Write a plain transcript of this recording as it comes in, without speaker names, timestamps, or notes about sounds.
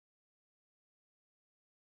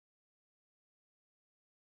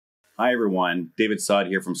Hi everyone, David Sod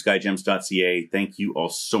here from Skyjems.ca. Thank you all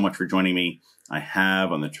so much for joining me. I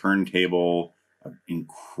have on the turntable an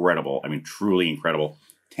incredible, truly incredible,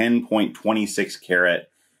 10.26 carat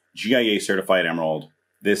GIA certified emerald.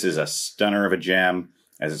 This is a stunner of a gem.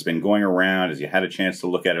 As it's been going around, as you had a chance to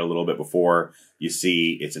look at it a little bit before, you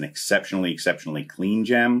see it's an exceptionally clean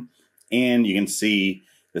gem. And you can see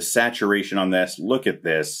the saturation on this. Look at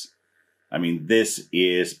this. This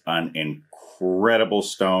is an incredible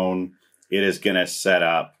stone. It is going to set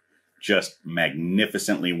up just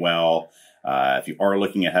magnificently well. If you are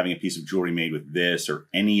looking at having a piece of jewelry made with this or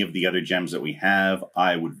any of the other gems that we have,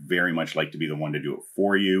 I would very much like to be the one to do it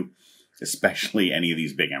for you, especially any of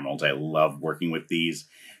these big emeralds. I love working with these.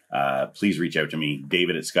 Please reach out to me,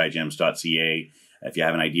 David at Skyjems.ca. If you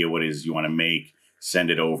have an idea what it is you want to make,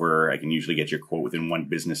 send it over. I can usually get your quote within one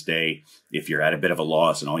business day. If you're at a bit of a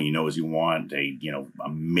loss and all you know is you want a,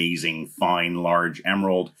 amazing, fine, large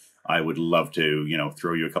emerald, I would love to,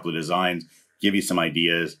 throw you a couple of designs, give you some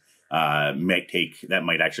ideas. That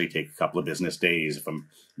might actually take a couple of business days if I'm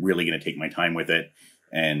really going to take my time with it.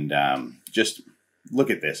 And just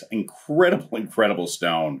look at this incredible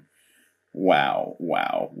stone.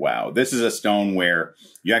 Wow. This is a stone where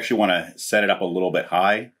you actually want to set it up a little bit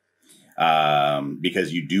high.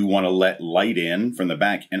 Because you do want to let light in from the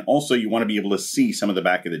back, and also you want to be able to see some of the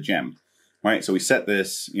back of the gem. All right, so we set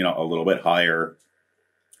this, a little bit higher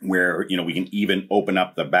where, we can even open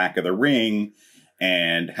up the back of the ring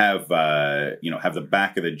and have, have the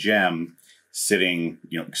back of the gem sitting,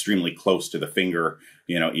 extremely close to the finger,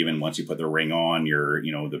 even once you put the ring on,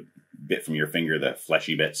 the bit from your finger, the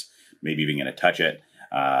fleshy bits, maybe even going to touch it.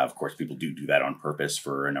 Of course, people do that on purpose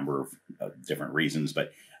for a number of different reasons.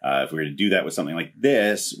 But if we were to do that with something like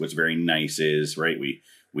this, what's very nice is, right,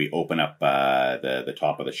 we open up the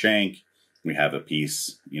top of the shank. We have a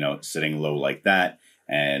piece, sitting low like that.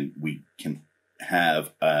 And we can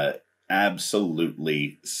have a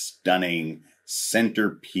absolutely stunning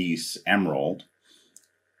centerpiece emerald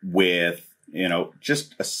with,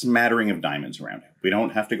 just a smattering of diamonds around it. We don't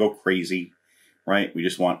have to go crazy, right? We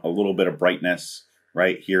just want a little bit of brightness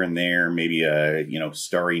right here and there, maybe a,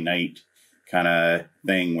 starry night kind of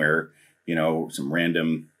thing where, some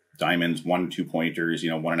random diamonds, 1-2 pointers,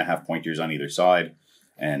 1.5 pointers on either side,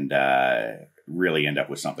 and really end up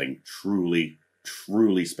with something truly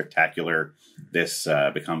spectacular. This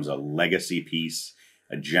becomes a legacy piece,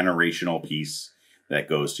 a generational piece that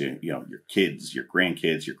goes to, your kids, your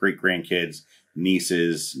grandkids, your great-grandkids,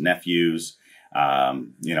 nieces, nephews,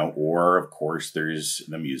 or of course there's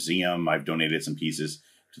the museum. I've donated some pieces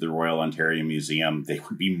to the Royal Ontario Museum. They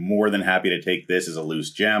would be more than happy to take this as a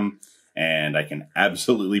loose gem. And I can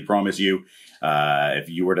absolutely promise you, if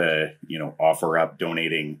you were to, offer up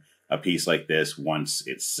donating a piece like this once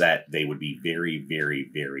it's set, they would be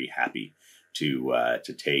very happy to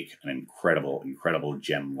take an incredible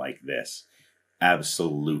gem like this.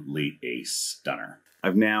 Absolutely a stunner.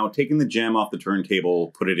 I've now taken the gem off the turntable,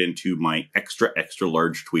 put it into my extra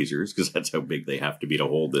large tweezers, because that's how big they have to be to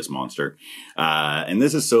hold this monster. And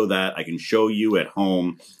this is so that I can show you at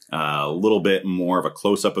home a little bit more of a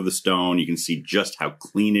close-up of the stone. You can see just how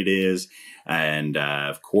clean it is. And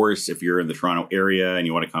of course, if you're in the Toronto area and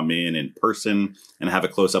you want to come in person and have a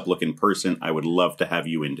close-up look in person, I would love to have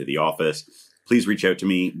you into the office. Please reach out to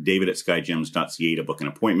me, David at Skyjems.ca, to book an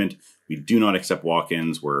appointment. We do not accept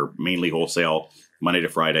walk-ins. We're mainly wholesale, Monday to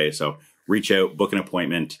Friday. So reach out, book an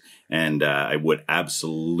appointment, and I would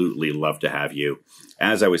absolutely love to have you.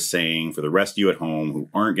 As I was saying, for the rest of you at home who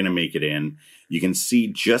aren't going to make it in, you can see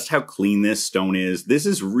just how clean this stone is. This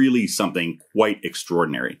is really something quite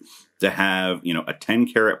extraordinary to have, a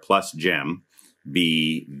 10 carat plus gem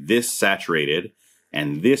be this saturated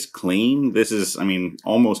and this clean. This is,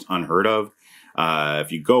 almost unheard of.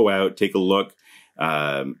 If you go out, take a look,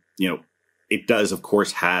 it does, of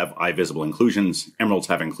course, have eye visible inclusions. Emeralds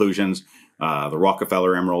have inclusions. The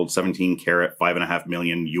Rockefeller Emerald, 17 carat, $5.5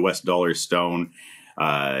 million US stone,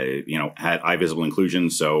 had eye visible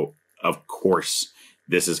inclusions. So, of course,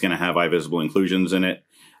 this is going to have eye visible inclusions in it.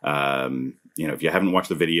 If you haven't watched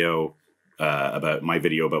the video about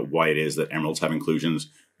why it is that emeralds have inclusions,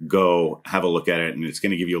 go have a look at it, and it's going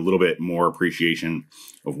to give you a little bit more appreciation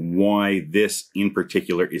of why this in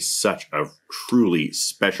particular is such a truly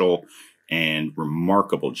special and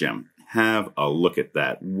remarkable gem. Have a look at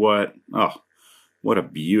that. What a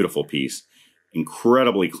beautiful piece.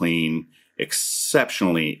 Incredibly clean,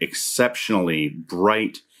 exceptionally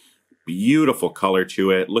bright, beautiful color to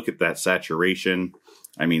it. Look at that saturation.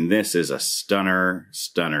 This is a stunner.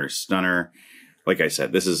 Like I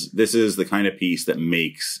said, this is the kind of piece that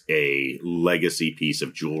makes a legacy piece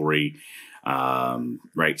of jewelry.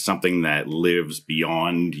 right? Something that lives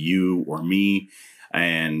beyond you or me.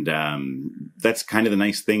 And that's kind of the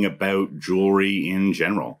nice thing about jewelry in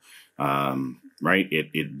general, right?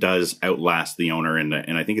 It does outlast the owner. And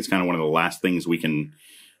I think it's kind of one of the last things we can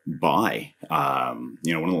buy, one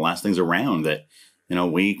of the last things around that,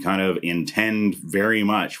 we kind of intend very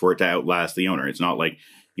much for it to outlast the owner. It's not like,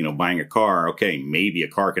 buying a car. Okay, maybe a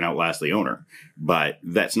car can outlast the owner, but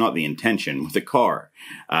that's not the intention with the car,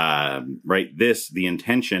 right? The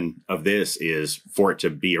intention of this is for it to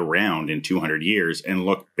be around in 200 years and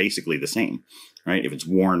look basically the same, right? If it's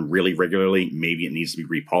worn really regularly, maybe it needs to be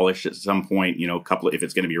repolished at some point, if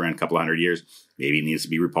it's going to be around a couple of 100 years, maybe it needs to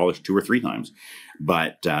be repolished 2 or 3 times.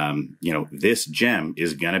 But, this gem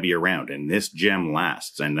is going to be around and this gem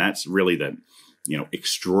lasts. And that's really the,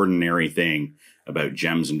 extraordinary thing about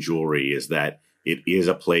gems and jewelry is that it is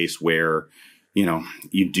a place where,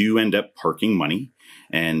 you do end up parking money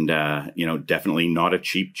and, definitely not a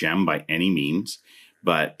cheap gem by any means.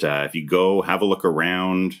 But if you go have a look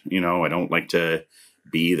around, I don't like to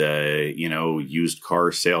be the, used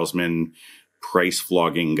car salesman, price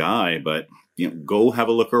flogging guy, but, go have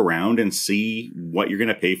a look around and see what you're going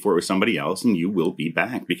to pay for it with somebody else and you will be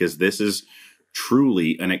back because this is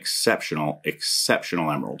truly an exceptional,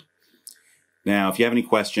 exceptional emerald. Now, if you have any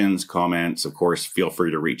questions, comments, of course, feel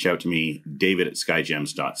free to reach out to me,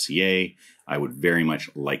 david@skyjems.ca. I would very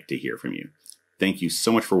much like to hear from you. Thank you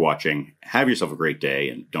so much for watching. Have yourself a great day,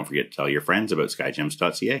 and don't forget to tell your friends about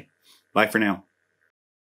skyjems.ca. Bye for now.